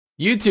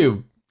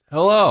YouTube,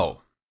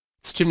 hello.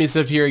 It's Chimney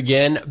Swift here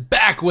again,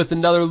 back with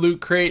another loot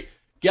crate.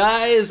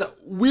 Guys,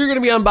 we're going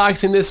to be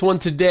unboxing this one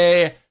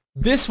today.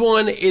 This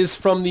one is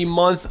from the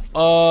month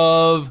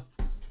of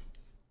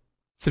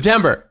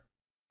September.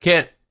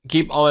 Can't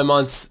keep all my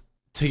months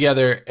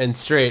together and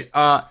straight.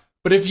 But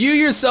if you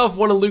yourself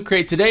want a loot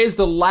crate, today is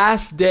the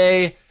last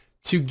day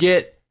to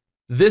get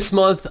this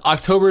month,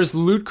 October's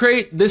loot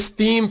crate. This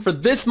theme for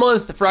this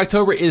month, for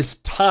October, is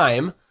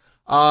time.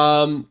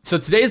 So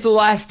today's the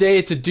last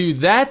day to do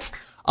that.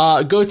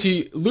 Go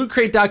to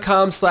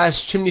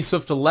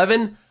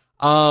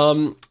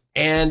lootcrate.com/chimneyswift11,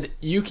 and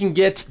you can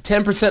get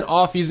 10%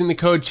 off using the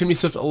code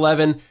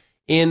chimneyswift11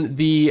 in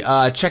the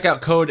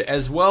checkout code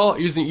as well,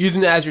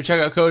 using that as your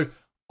checkout code.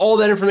 All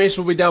that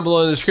information will be down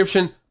below in the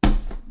description.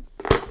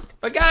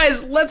 But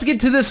guys, let's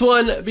get to this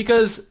one,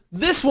 because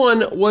this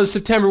one was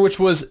September, which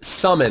was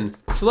Summon.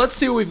 So let's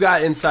see what we've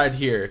got inside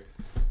here.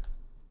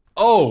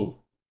 Oh,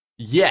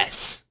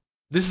 yes.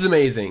 This is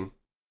amazing.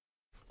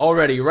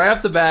 Already, right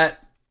off the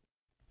bat.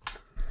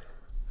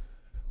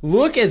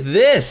 Look at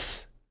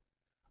this.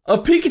 A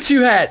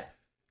Pikachu hat.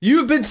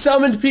 You've been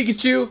summoned,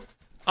 Pikachu.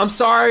 I'm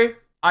sorry.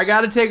 I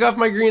gotta take off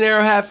my Green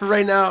Arrow hat for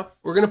right now.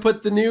 We're gonna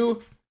put the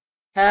new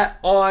hat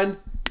on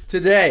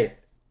today.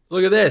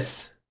 Look at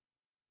this.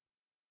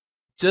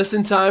 Just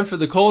in time for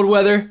the cold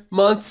weather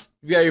months.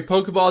 You got your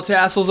Pokeball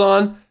tassels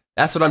on.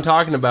 That's what I'm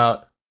talking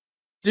about.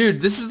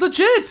 Dude, this is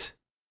legit.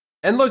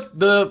 And look,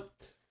 the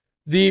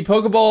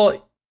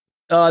Pokeball,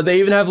 they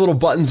even have little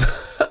buttons,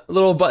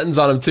 little buttons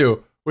on them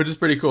too, which is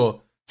pretty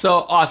cool.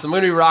 So awesome. I'm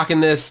going to be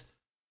rocking this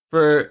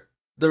for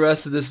the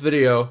rest of this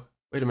video.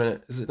 Wait a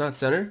minute. Is it not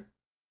centered?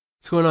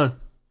 What's going on?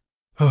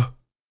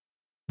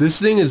 This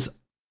thing is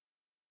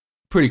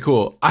pretty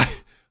cool. I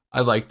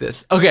like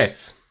this. Okay.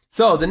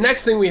 So the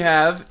next thing we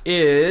have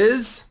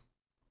is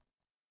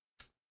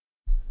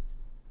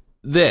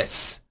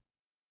this.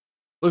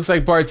 Looks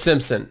like Bart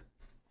Simpson.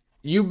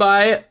 You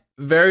buy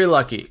very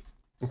lucky.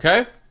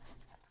 Okay?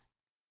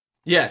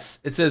 Yes,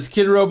 it says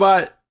Kid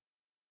Robot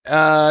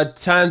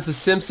times the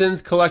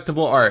Simpsons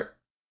collectible art.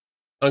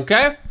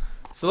 Okay?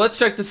 So let's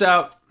check this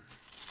out.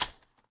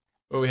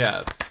 What do we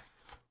have?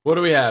 What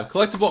do we have?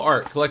 Collectible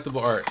art,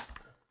 collectible art.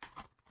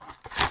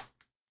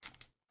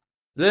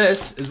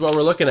 This is what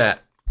we're looking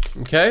at.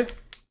 Okay?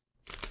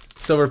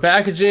 Silver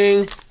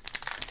packaging.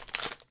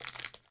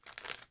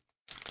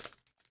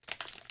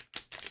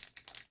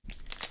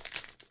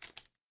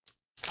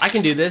 I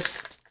can do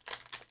this.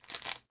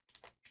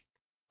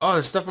 Oh,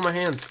 there's stuff on my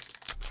hands.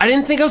 I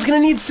didn't think I was gonna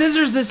need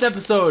scissors this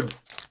episode.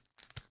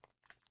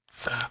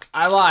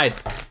 I lied.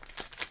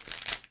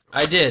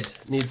 I did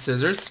need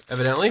scissors,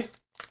 evidently.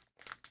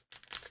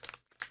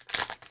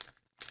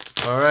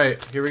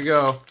 Alright, here we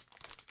go.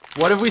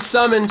 What have we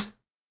summoned?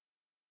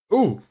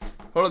 Ooh,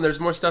 hold on, there's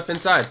more stuff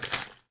inside.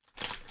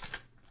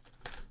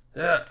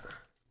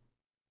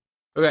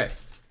 Okay,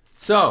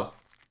 so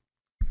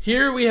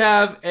here we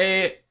have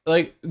a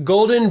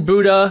golden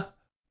Buddha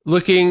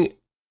looking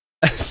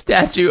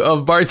statue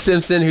of Bart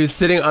Simpson who's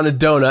sitting on a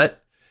donut.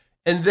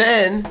 And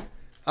then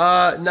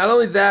not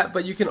only that,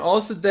 but you can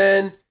also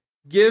then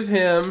give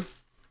him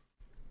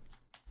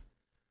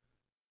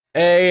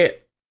a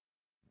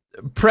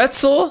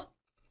pretzel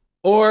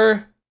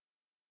or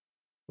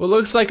what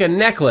looks like a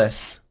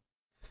necklace.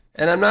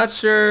 And I'm not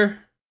sure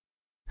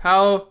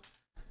how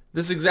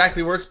this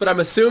exactly works, but I'm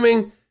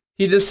assuming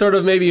he just sort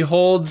of maybe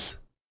holds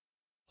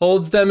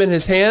them in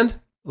his hand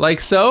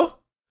like so.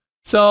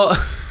 So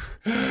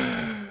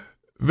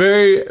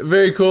very,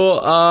 very cool.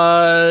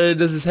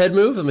 Does his head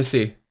move? Let me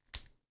see.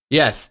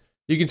 Yes,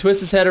 you can twist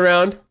his head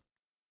around.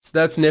 So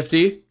that's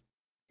nifty.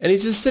 And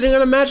he's just sitting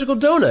on a magical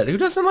donut. Who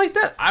doesn't like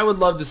that? I would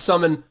love to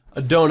summon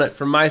a donut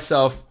for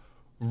myself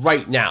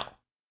right now.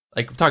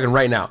 Like, I'm talking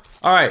right now.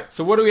 All right,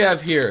 so what do we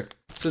have here?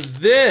 So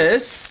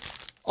this,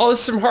 oh, this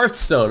is from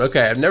Hearthstone.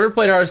 Okay, I've never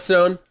played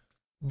Hearthstone,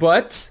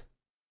 but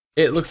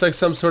it looks like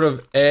some sort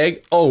of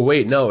egg. Oh,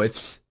 wait, no,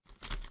 it's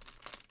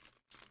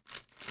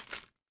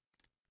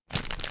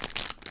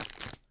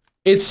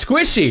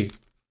squishy.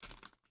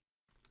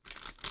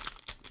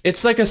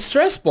 It's like a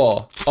stress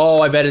ball.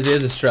 Oh, I bet it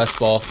is a stress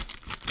ball.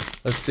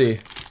 Let's see.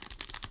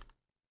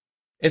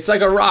 It's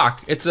like a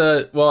rock. It's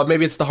a, well,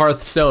 maybe it's the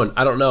Hearthstone.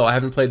 I don't know. I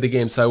haven't played the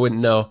game, so I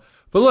wouldn't know.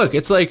 But look,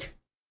 it's like,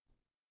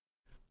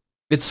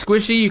 it's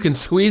squishy. You can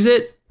squeeze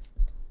it.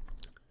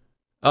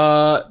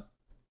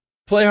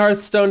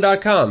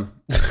 Playhearthstone.com.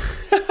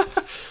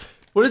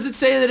 What does it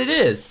say that it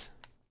is?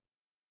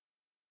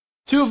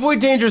 To avoid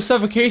danger of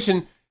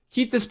suffocation,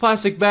 keep this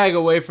plastic bag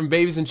away from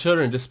babies and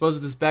children. Dispose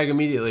of this bag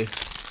immediately.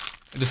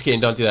 Just kidding,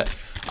 don't do that.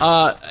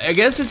 I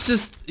guess it's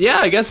just, yeah,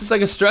 I guess it's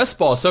like a stress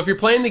ball. So if you're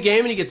playing the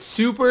game and you get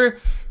super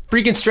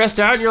freaking stressed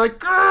out and you're like,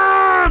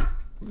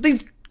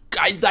 these,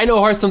 I know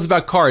Hearthstone's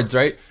about cards,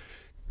 right?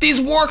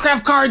 These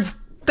Warcraft cards,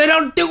 they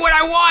don't do what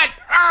I want.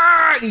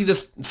 You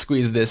just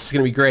squeeze this. It's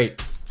gonna be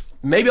great.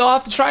 Maybe I'll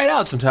have to try it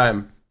out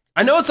sometime.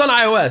 I know it's on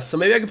iOS, so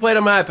maybe I can play it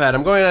on my iPad.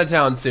 I'm going out of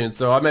town soon,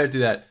 so I might do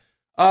that.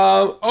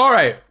 All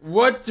right,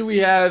 what do we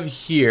have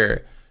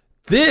here?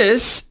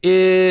 This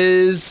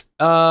is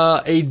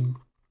a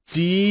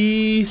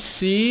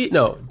DC,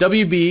 no,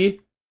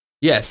 WB.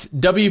 Yes,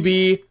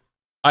 WB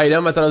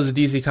item. I thought it was a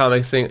DC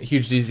Comics thing.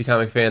 Huge DC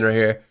comic fan right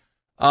here.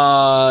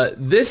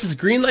 This is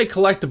Greenlight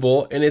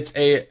collectible, and it's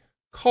a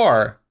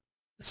car,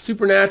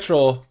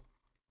 Supernatural,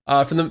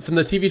 from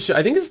the TV show.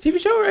 I think it's a TV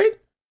show, right?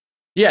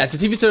 Yeah, it's a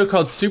TV show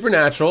called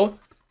Supernatural,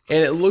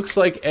 and it looks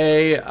like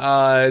a.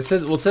 It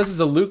says it's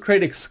a Loot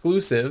Crate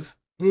exclusive,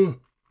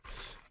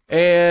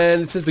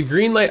 and it says the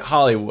Greenlight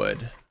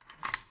Hollywood.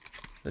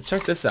 Now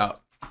check this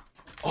out.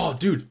 Oh,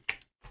 dude,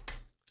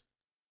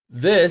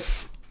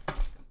 this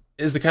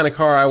is the kind of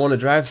car I want to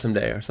drive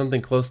someday, or something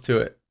close to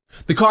it.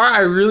 The car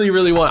I really,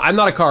 really want. I'm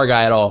not a car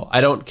guy at all. I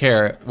don't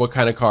care what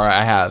kind of car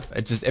I have.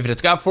 It just, if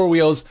it's got 4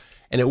 wheels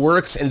and it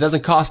works and it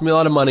doesn't cost me a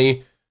lot of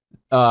money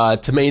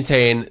to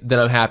maintain, then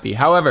I'm happy.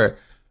 However,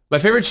 my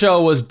favorite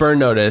show was Burn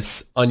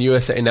Notice on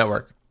USA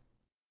Network.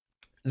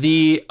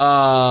 The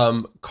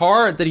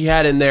car that he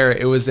had in there,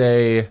 it was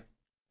a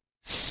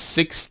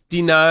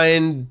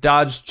 69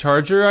 Dodge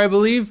Charger, I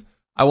believe.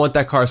 I want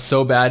that car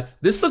so bad.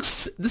 This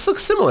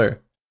looks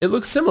similar. It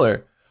looks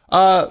similar.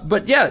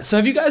 But yeah, so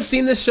have you guys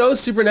seen this show,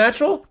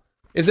 Supernatural?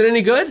 Is it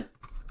any good?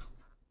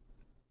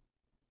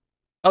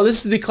 Oh,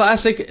 this is the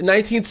classic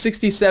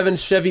 1967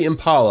 Chevy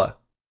Impala.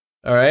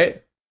 All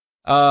right.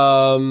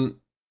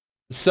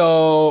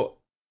 So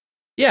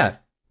yeah,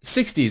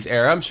 60s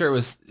era. I'm sure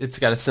it's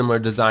got a similar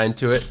design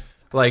to it,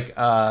 like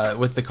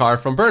with the car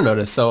from Burn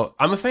Notice. So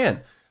I'm a fan.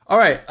 All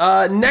right.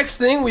 Next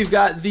thing, we've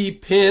got the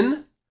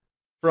pin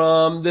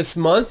from this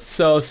month,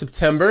 so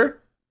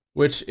September,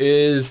 which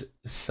is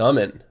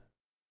Summon.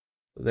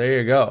 So there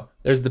you go.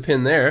 There's the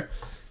pin there.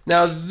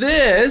 Now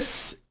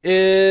this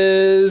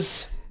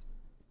is,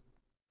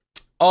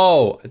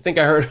 oh, I think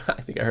I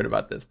heard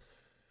about this.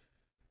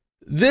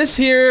 This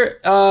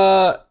here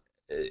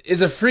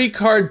is a free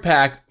card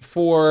pack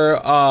for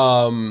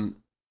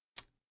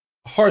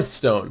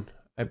Hearthstone,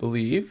 I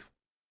believe.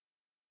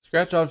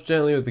 Scratch off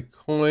gently with the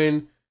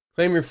coin.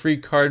 Claim your free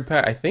card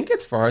pack. I think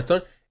it's for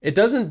Hearthstone. It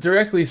doesn't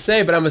directly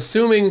say, but I'm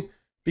assuming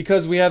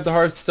because we have the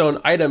Hearthstone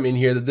item in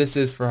here that this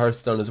is for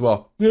Hearthstone as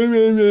well.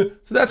 So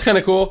that's kind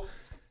of cool.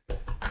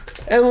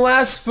 And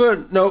last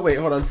but no, wait,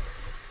 hold on.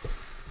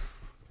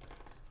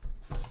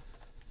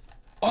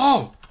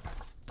 Oh,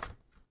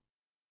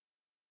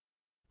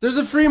 there's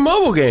a free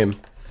mobile game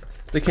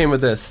that came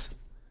with this.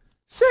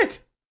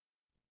 Sick.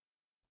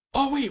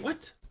 Oh wait,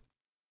 what?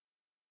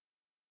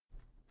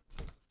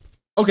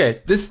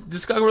 Okay, this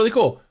got really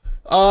cool.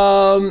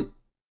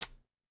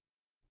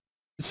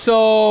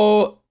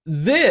 So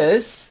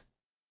this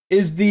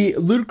is the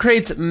Loot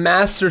Crate's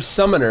Master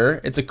Summoner.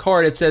 It's a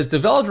card. It says,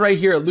 developed right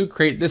here at Loot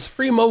Crate, this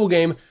free mobile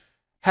game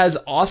has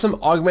awesome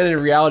augmented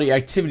reality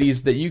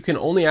activities that you can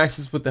only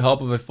access with the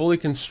help of a fully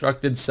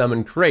constructed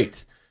summon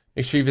crate.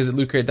 Make sure you visit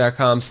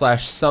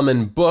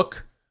lootcrate.com/summonbook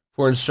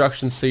for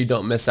instructions so you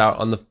don't miss out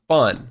on the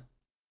fun.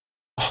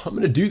 Oh, I'm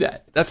going to do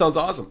that. That sounds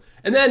awesome.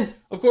 And then,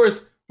 of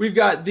course, we've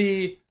got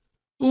the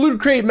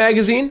Loot Crate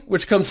magazine,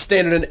 which comes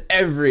standard in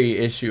every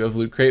issue of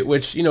Loot Crate,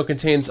 which, you know,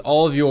 contains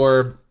all of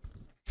your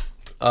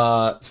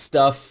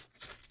stuff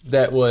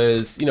that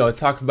was, you know,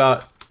 talk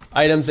about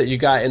items that you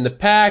got in the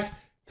pack,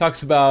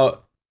 talks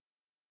about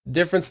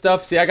different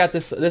stuff. See, I got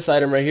this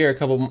item right here a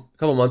couple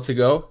months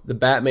ago, the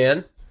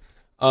Batman.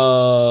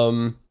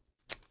 What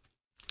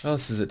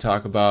else does it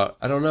talk about?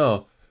 I don't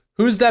know.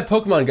 Who's that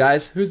Pokemon,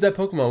 guys? Who's that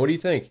Pokemon? What do you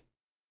think?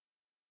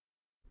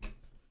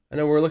 I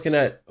know we're looking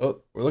at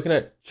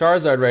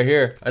Charizard right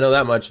here. I know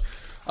that much.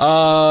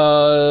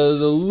 The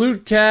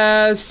Loot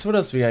Cast. What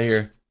else we got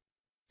here?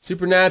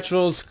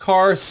 Supernatural's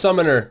Car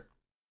Summoner.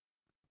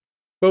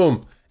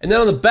 Boom. And then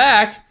on the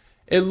back,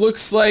 it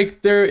looks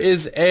like there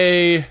is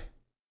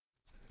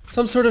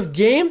some sort of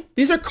game.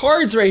 These are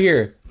cards right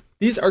here.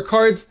 These are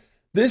cards.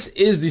 This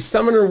is the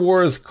Summoner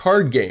Wars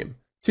card game.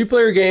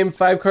 2-player game,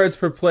 5 cards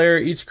per player.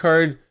 Each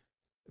card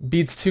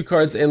beats 2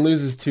 cards and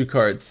loses 2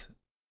 cards.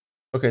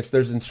 Okay, so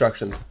there's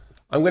instructions.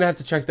 I'm gonna have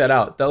to check that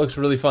out. That looks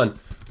really fun.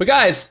 But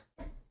guys,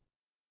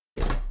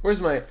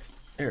 where's my,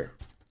 here.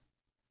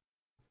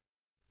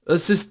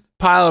 Let's just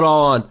pile it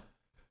all on.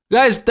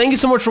 Guys, thank you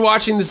so much for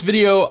watching this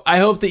video. I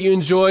hope that you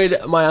enjoyed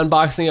my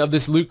unboxing of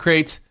this Loot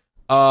Crate.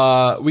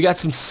 We got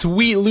some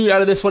sweet loot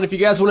out of this one. If you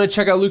guys want to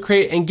check out Loot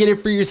Crate and get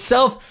it for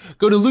yourself,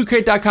 go to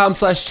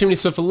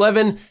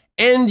lootcrate.com/chimneyswift11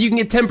 and you can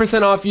get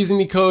 10% off using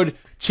the code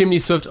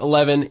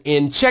chimneyswift11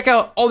 and check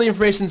out all the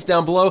information's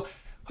down below.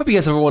 Hope you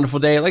guys have a wonderful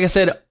day. Like I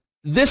said,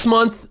 this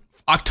month,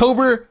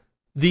 October,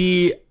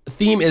 the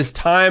theme is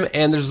time,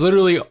 and there's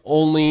literally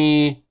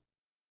only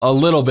a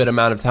little bit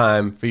amount of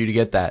time for you to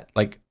get that.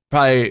 Like,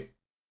 probably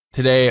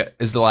today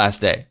is the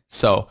last day.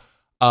 So,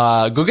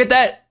 go get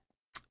that.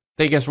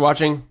 Thank you guys for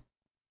watching.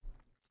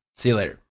 See you later.